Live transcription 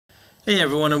Hey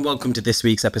everyone, and welcome to this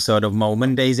week's episode of Mo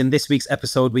Mondays. In this week's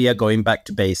episode, we are going back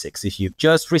to basics. If you've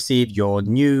just received your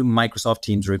new Microsoft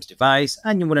Teams Rooms device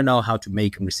and you want to know how to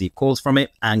make and receive calls from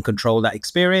it and control that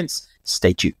experience,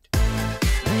 stay tuned.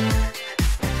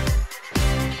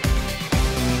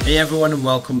 Hey everyone, and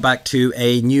welcome back to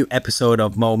a new episode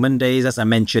of Mo Mondays. As I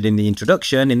mentioned in the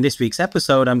introduction, in this week's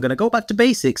episode, I'm going to go back to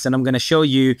basics and I'm going to show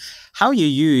you how you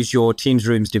use your Teams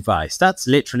Rooms device. That's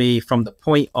literally from the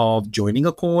point of joining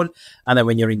a call, and then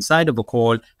when you're inside of a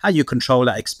call, how you control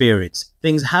that experience.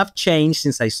 Things have changed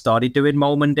since I started doing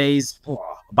Mo Mondays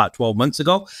about 12 months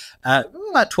ago.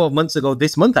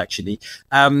 This month actually.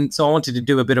 So I wanted to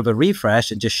do a bit of a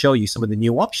refresh and just show you some of the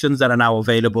new options that are now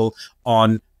available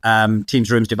on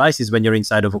Teams Rooms devices when you're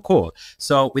inside of a call.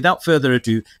 So without further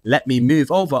ado, let me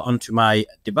move over onto my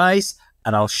device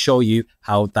and I'll show you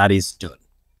how that is done.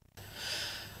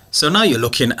 So now you're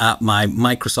looking at my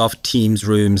Microsoft Teams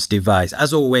Rooms device.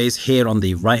 As always, here on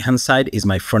the right hand side is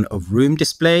my front of room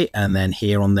display, and then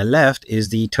here on the left is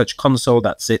the touch console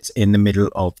that sits in the middle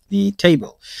of the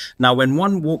table. Now when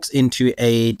one walks into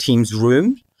a Teams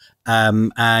room,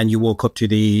 and you walk up to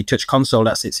the touch console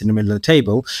that sits in the middle of the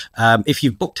table. If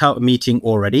you've booked out a meeting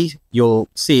already, you'll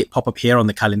see it pop up here on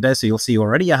the calendar. So you'll see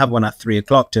already I have one at 3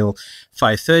 o'clock till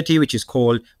 5:30, which is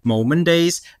called Mo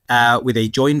Mondays, with a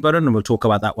join button, and we'll talk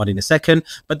about that one in a second.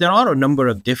 But there are a number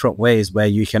of different ways where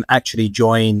you can actually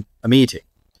join a meeting.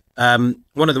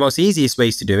 One of the most easiest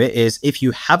ways to do it is if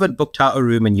you haven't booked out a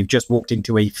room and you've just walked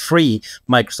into a free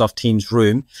Microsoft Teams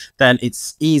room, then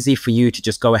it's easy for you to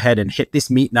just go ahead and hit this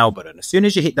Meet Now button. As soon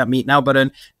as you hit that Meet Now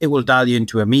button, it will dial you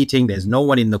into a meeting. There's no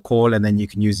one in the call, and then you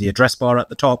can use the address bar at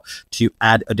the top to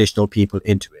add additional people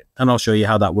into it. And I'll show you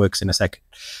how that works in a second.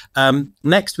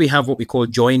 Next, we have what we call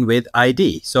Join with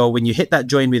ID. So when you hit that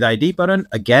Join with ID button,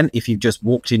 again, if you've just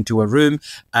walked into a room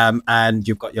and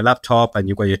you've got your laptop and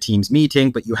you've got your Teams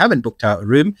meeting, but you haven't booked out a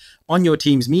room, on your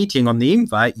Teams meeting on the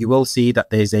invite, you will see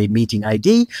that there's a meeting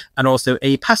ID and also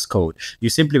a passcode. You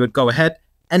simply would go ahead,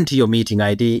 enter your meeting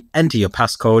ID, enter your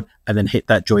passcode, and then hit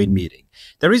that Join Meeting.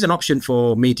 There is an option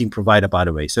for meeting provider, by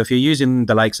the way. So if you're using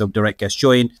the likes of Direct Guest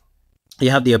Join, you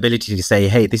have the ability to say,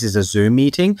 hey, this is a Zoom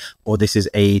meeting or this is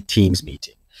a Teams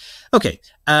meeting. Okay,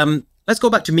 let's go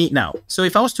back to Meet Now. So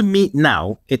if I was to Meet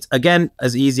Now, it's again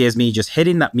as easy as me just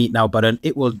hitting that Meet Now button.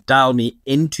 It will dial me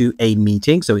into a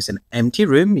meeting. So it's an empty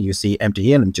room. You see empty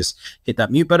here, and just hit that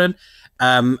mute button.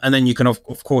 And then you can,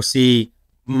 of course, see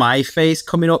my face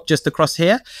coming up just across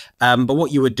here. But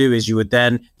what you would do is you would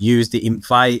then use the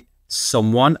invite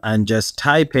someone and just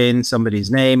type in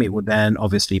somebody's name. It would then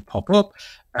obviously pop up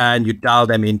and you dial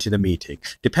them into the meeting.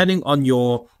 Depending on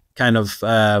your kind of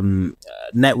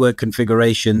network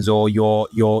configurations or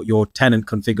your tenant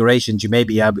configurations, you may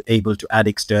be able to add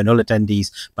external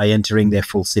attendees by entering their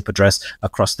full SIP address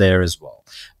across there as well.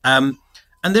 And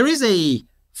there is a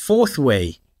fourth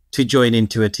way to join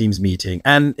into a Teams meeting,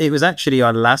 and it was actually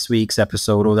on last week's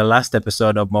episode or the last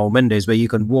episode of Mo Mondays, where you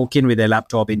can walk in with a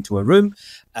laptop into a room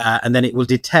and then it will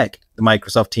detect the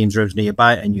Microsoft Teams rooms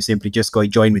nearby, and you simply just go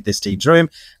join with this Teams room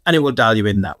and it will dial you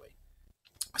in that way.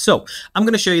 So I'm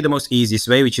going to show you the most easiest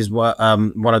way, which is what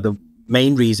one of the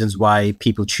main reasons why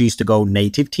people choose to go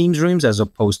native Teams rooms as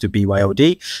opposed to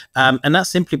BYOD. And that's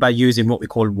simply by using what we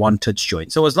call one touch join.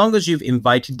 So as long as you've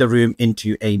invited the room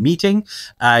into a meeting,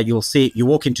 you'll see, you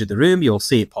walk into the room, you'll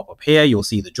see it pop up here, you'll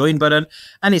see the join button,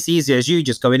 and it's easy as you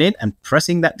just going in and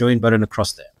pressing that join button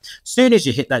across there. As soon as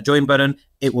you hit that join button,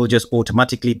 it will just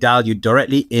automatically dial you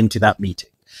directly into that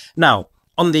meeting. Now,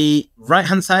 on the right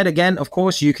hand side, again, of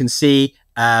course, you can see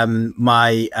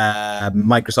my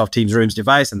Microsoft Teams Rooms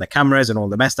device and the cameras and all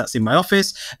the mess that's in my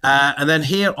office. And then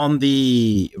here on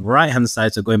the right hand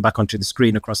side, so going back onto the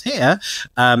screen across here,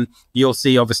 you'll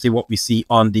see obviously what we see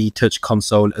on the touch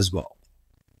console as well.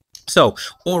 So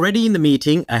already in the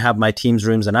meeting, I have my Teams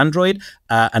Rooms and Android,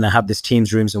 and I have this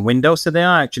Teams Rooms and Windows. So there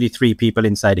are actually 3 people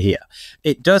inside here.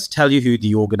 It does tell you who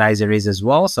the organizer is as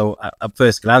well. So at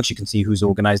first glance, you can see who's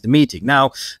organized the meeting.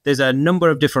 Now, there's a number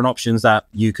of different options that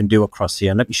you can do across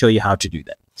here. And let me show you how to do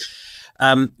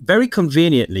that. Very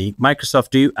conveniently,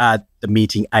 Microsoft do add the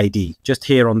meeting ID just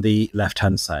here on the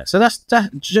left-hand side. So that's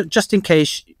just in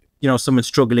case, you know, someone's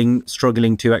struggling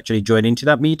to actually join into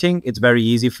that meeting. It's very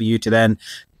easy for you to then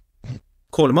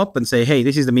call them up and say, hey,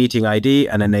 this is the meeting ID,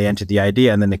 and then they enter the ID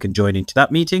and then they can join into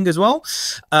that meeting as well.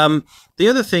 The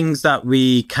other things that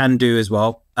we can do as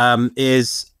well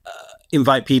is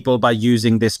invite people by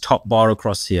using this top bar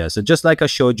across here. So just like I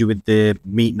showed you with the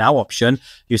Meet Now option,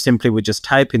 you simply would just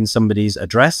type in somebody's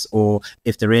address, or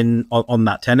if they're on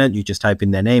that tenant, you just type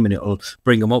in their name and it'll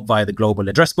bring them up via the global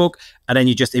address book, and then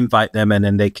you just invite them and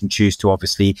then they can choose to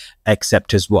obviously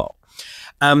accept as well.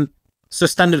 So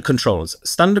standard controls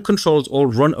all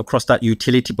run across that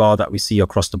utility bar that we see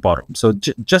across the bottom. So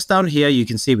just down here, you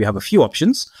can see we have a few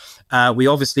options. We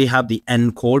obviously have the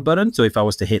end call button. So if I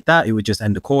was to hit that, it would just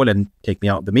end the call and take me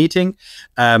out of the meeting.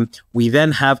 We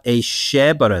then have a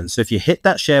share button. So if you hit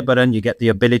that share button, you get the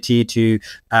ability to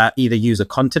either use a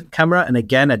content camera. And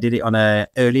again, I did it on an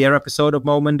earlier episode of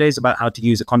Mo Mondays about how to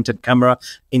use a content camera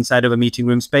inside of a meeting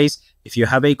room space. If you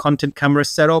have a content camera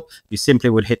set up, you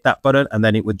simply would hit that button and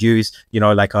then it would use,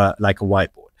 like a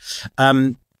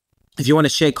whiteboard. If you want to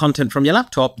share content from your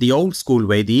laptop, the old school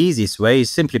way, the easiest way,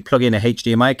 is simply plug in a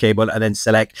HDMI cable and then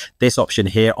select this option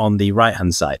here on the right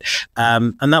hand side.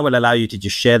 And that will allow you to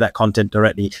just share that content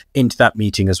directly into that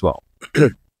meeting as well.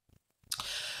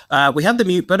 We have the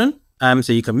mute button.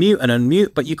 So you can mute and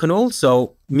unmute, but you can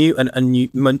also mute and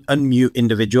unmute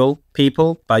individual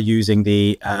people by using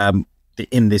the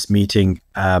in this meeting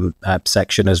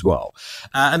section as well.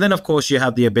 And then, of course, you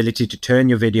have the ability to turn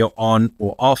your video on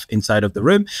or off inside of the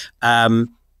room.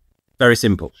 Very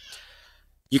simple.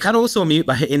 You can also mute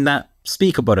by hitting that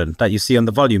speaker button that you see on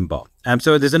the volume bar.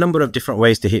 So there's a number of different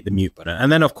ways to hit the mute button.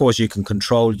 And then, of course, you can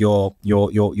control your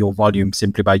volume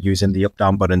simply by using the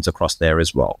up-down buttons across there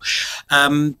as well.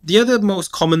 The other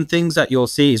most common things that you'll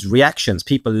see is reactions.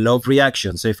 People love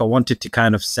reactions. So if I wanted to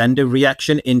kind of send a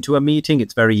reaction into a meeting,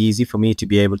 it's very easy for me to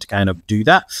be able to kind of do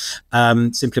that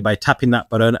simply by tapping that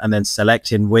button and then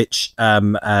selecting which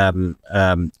kind of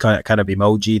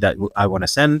emoji that I want to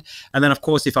send. And then, of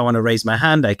course, if I want to raise my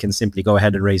hand, I can simply go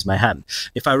ahead and raise my hand.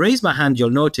 If I raise my hand, you'll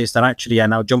notice that actually I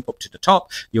now jump up to the top.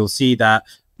 You'll see that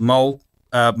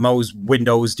Mo's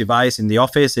Windows device in the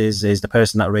office is the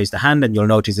person that raised the hand, and you'll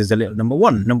notice there's a little number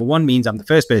one. Number one means I'm the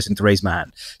first person to raise my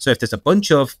hand. So if there's a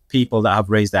bunch of people that have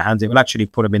raised their hands, it will actually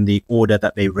put them in the order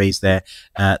that they raise their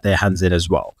hands in as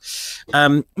well.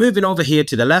 Moving over here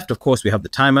to the left, of course, we have the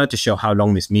timer to show how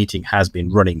long this meeting has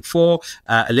been running for.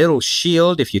 A little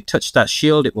shield. If you touch that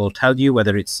shield, it will tell you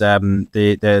whether it's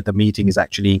the meeting is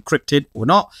actually encrypted or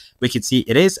not. We can see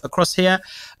it is across here.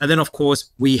 And then, of course,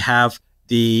 we have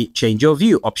the change your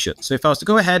view option. So if I was to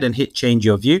go ahead and hit change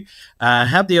your view, I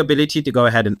have the ability to go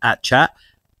ahead and add chat.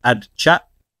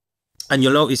 And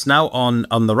you'll notice now on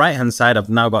the right hand side, I've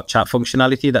now got chat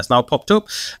functionality that's now popped up.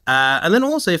 And then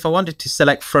also, if I wanted to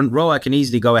select front row, I can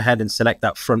easily go ahead and select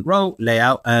that front row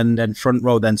layout, and then front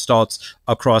row then starts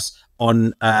across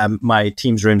on my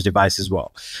Teams Rooms device as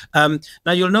well.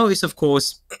 Now you'll notice, of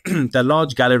course, the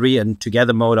large gallery and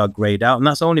together mode are grayed out, and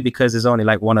that's only because there's only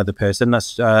like one other person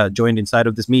that's joined inside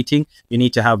of this meeting. You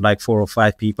need to have like 4 or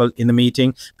 5 people in the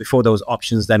meeting before those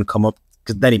options then come up,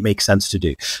 because then it makes sense to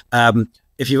do.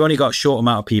 If you've only got a short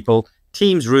amount of people,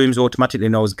 Teams Rooms automatically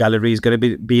knows gallery is going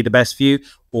to be the best view,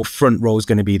 or front row is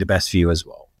going to be the best view as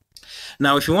well.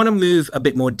 Now, if you want to move a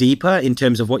bit more deeper in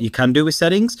terms of what you can do with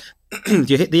settings,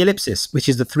 you hit the ellipsis, which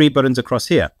is the 3 buttons across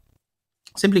here.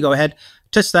 Simply go ahead,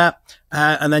 touch that,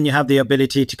 and then you have the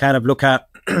ability to kind of look at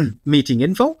meeting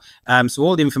info. So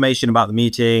all the information about the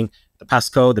meeting, the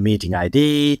passcode, the meeting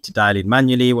ID, to dial in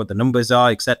manually, what the numbers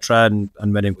are, etc., and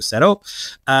when it was set up.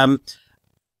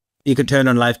 You can turn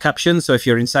on live captions. So if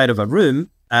you're inside of a room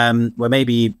where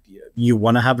maybe you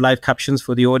want to have live captions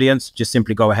for the audience, just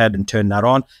simply go ahead and turn that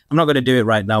on. I'm not going to do it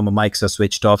right now. My mics are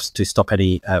switched off to stop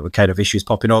any kind of issues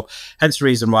popping up. Hence the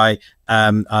reason why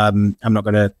I'm not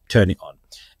going to turn it on.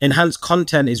 Enhanced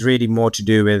content is really more to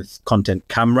do with content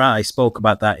camera. I spoke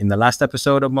about that in the last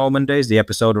episode of Mo Mondays, the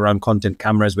episode around content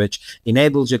cameras, which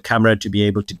enables your camera to be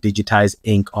able to digitize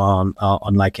ink on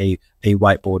like a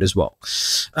whiteboard as well.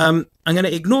 I'm going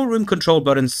to ignore room control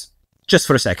buttons just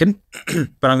for a second,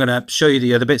 but I'm going to show you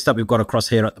the other bits that we've got across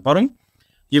here at the bottom.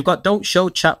 You've got don't show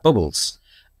chat bubbles.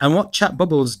 And what chat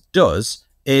bubbles does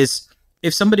is,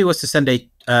 if somebody was to send a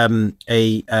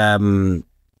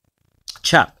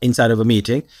chat inside of a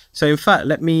meeting. So in fact,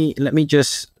 let me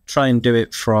just try and do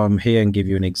it from here and give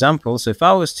you an example. So if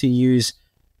I was to use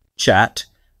chat,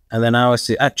 and then I was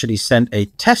to actually send a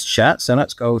test chat. So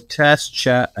let's go test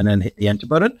chat and then hit the enter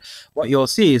button. What you'll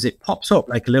see is it pops up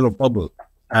like a little bubble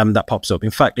that pops up.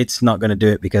 In fact, it's not going to do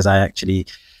it because I actually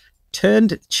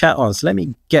turned chat on. So let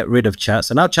me get rid of chat.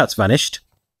 So now chat's vanished.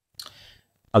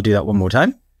 I'll do that one more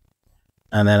time.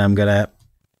 And then I'm going to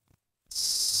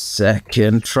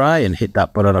second try and hit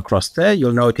that button across there.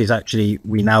 You'll notice actually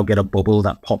we now get a bubble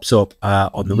that pops up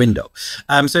on the window.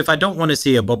 So if I don't want to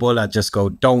see a bubble, I just go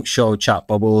don't show chat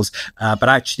bubbles, but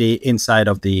actually inside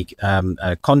of the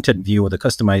content view or the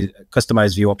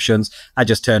customize view options, I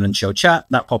just turn and show chat.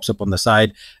 That pops up on the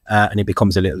side and it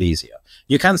becomes a little easier.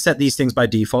 You can set these things by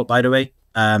default, by the way,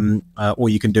 or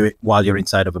you can do it while you're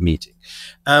inside of a meeting.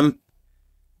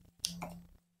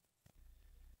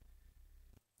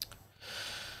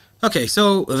 Okay,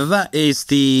 so that is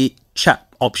the chat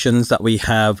options that we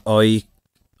have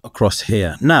across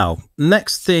here. Now,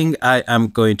 next thing I am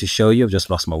going to show you, I've just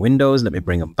lost my windows. Let me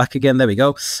bring them back again. There we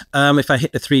go. If I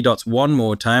hit the three dots one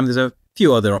more time, there's a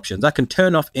few other options. I can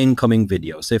turn off incoming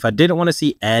video. So if I didn't want to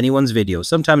see anyone's video,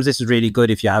 sometimes this is really good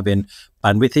if you're having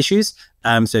bandwidth issues.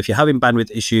 So if you're having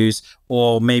bandwidth issues,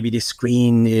 or maybe the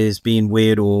screen is being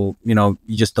weird, or you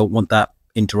just don't want that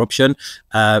interruption,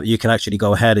 you can actually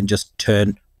go ahead and just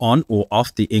turn on or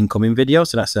off the incoming video.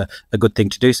 So that's a good thing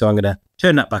to do. So I'm going to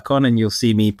turn that back on and you'll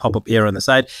see me pop up here on the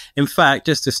side. In fact,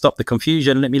 just to stop the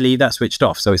confusion, let me leave that switched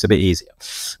off so it's a bit easier.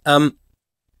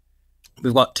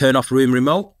 We've got turn off room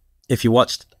remote. If you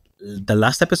watched the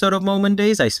last episode of Moment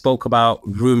Days, I spoke about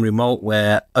room remote,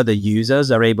 where other users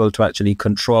are able to actually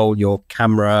control your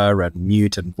camera and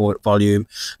mute and volume.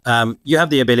 You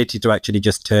have the ability to actually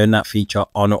just turn that feature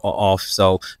on or off,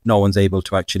 so no one's able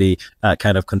to actually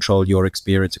kind of control your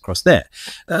experience across there.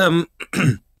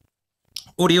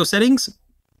 Audio settings.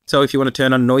 So if you want to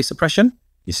turn on noise suppression,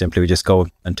 you simply just go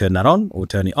and turn that on or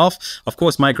turn it off. Of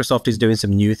course, Microsoft is doing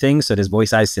some new things. So there's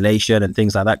voice isolation and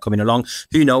things like that coming along.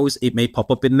 Who knows? It may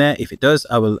pop up in there. If it does,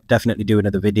 I will definitely do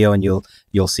another video and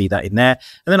you'll see that in there.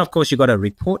 And then, of course, you've got a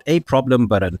report a problem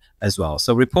button as well.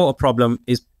 So report a problem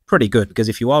is pretty good, because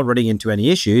if you are running into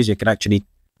any issues, you can actually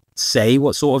say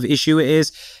what sort of issue it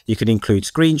is. You can include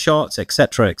screenshots,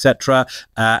 etc.,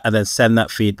 and then send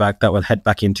that feedback. That will head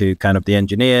back into kind of the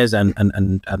engineers and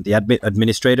the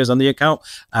administrators on the account,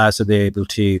 so they're able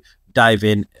to dive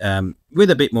in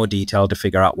with a bit more detail to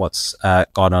figure out what's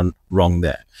gone on wrong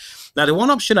there. Now, the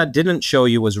one option I didn't show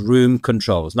you was room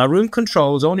controls. Now, room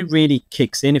controls only really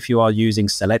kicks in if you are using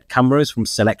select cameras from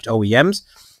select OEMs.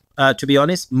 To be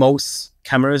honest, most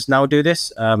cameras now do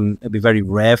this. It'd be very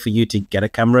rare for you to get a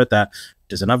camera that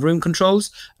doesn't have room controls.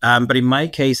 But in my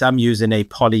case, I'm using a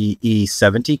Poly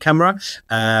E70 camera.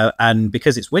 And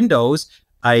because it's Windows,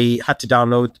 I had to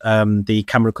download the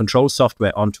camera control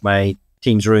software onto my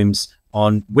Teams rooms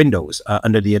on Windows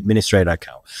under the administrator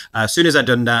account. As soon as I'd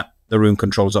done that, the room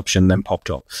controls option then popped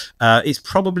up. It's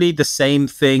probably the same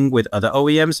thing with other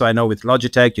OEMs. So I know with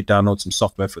Logitech, you download some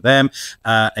software for them,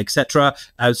 etc.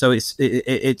 So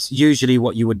it's usually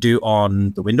what you would do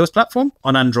on the Windows platform.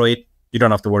 On Android, you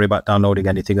don't have to worry about downloading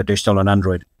anything additional on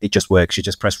Android. It just works. You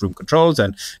just press room controls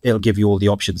and it'll give you all the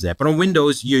options there. But on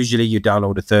Windows, usually you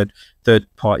download a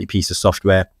third-party piece of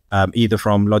software, either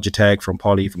from Logitech, from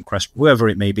Poly, from Crest, whoever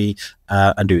it may be,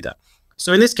 and do that.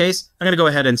 So in this case, I'm going to go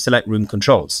ahead and select room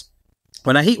controls.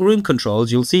 When I hit room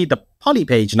controls, you'll see the Poly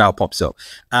page now pops up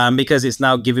because it's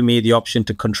now giving me the option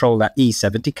to control that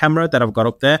E70 camera that I've got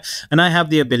up there. And I have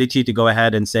the ability to go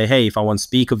ahead and say, hey, if I want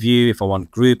speaker view, if I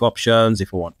want group options,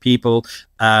 if I want people,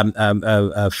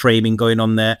 framing going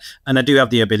on there. And I do have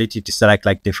the ability to select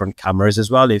like different cameras as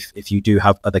well if you do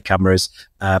have other cameras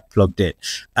plugged in.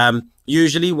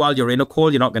 Usually while you're in a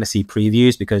call, you're not going to see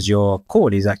previews because your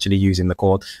call is actually using the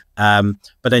call.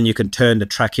 But then you can turn the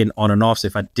tracking on and off. So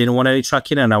if I didn't want any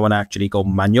tracking and I want to actually go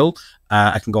manual,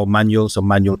 I can go manual. So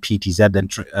manual PTZ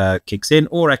then kicks in,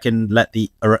 or I can let the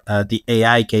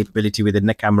AI capability within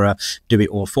the camera do it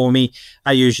all for me.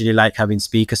 I usually like having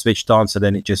speaker switched on, so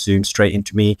then it just zooms straight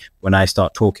into me when I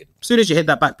start talking. As soon as you hit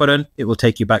that back button, it will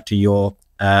take you back to your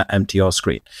MTR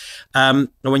screen. And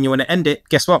when you want to end it,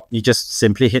 guess what? You just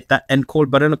simply hit that end call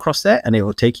button across there and it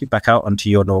will take you back out onto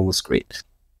your normal screen.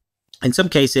 In some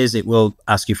cases, it will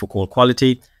ask you for call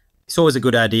quality. It's always a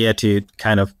good idea to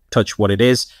kind of touch what it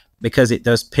is, because it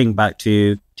does ping back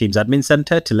to Teams Admin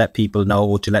Center to let people know,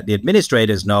 or to let the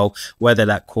administrators know whether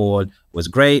that call was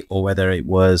great or whether it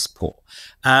was poor.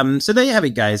 So there you have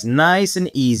it, guys. Nice and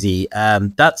easy.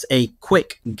 That's a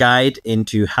quick guide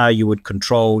into how you would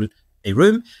control a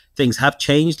room. Things have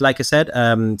changed, like I said,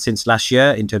 since last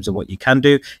year in terms of what you can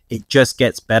do. It just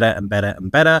gets better and better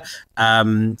and better.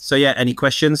 So yeah, any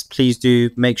questions, please do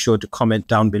make sure to comment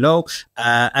down below.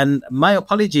 And my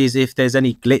apologies if there's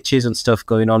any glitches and stuff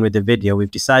going on with the video. We've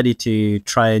decided to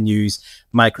try and use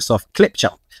Microsoft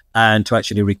Clipchamp and to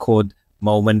actually record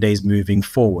more Mondays moving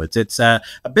forwards. It's a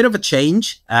bit of a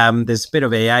change. There's a bit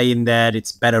of AI in there.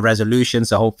 It's better resolution,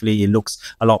 so hopefully it looks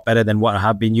a lot better than what I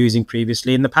have been using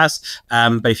previously in the past.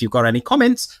 But if you've got any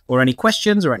comments or any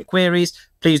questions or any queries,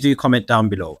 please do comment down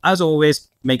below. As always,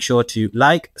 make sure to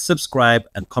like, subscribe,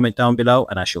 and comment down below,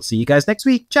 and I shall see you guys next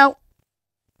week. Ciao.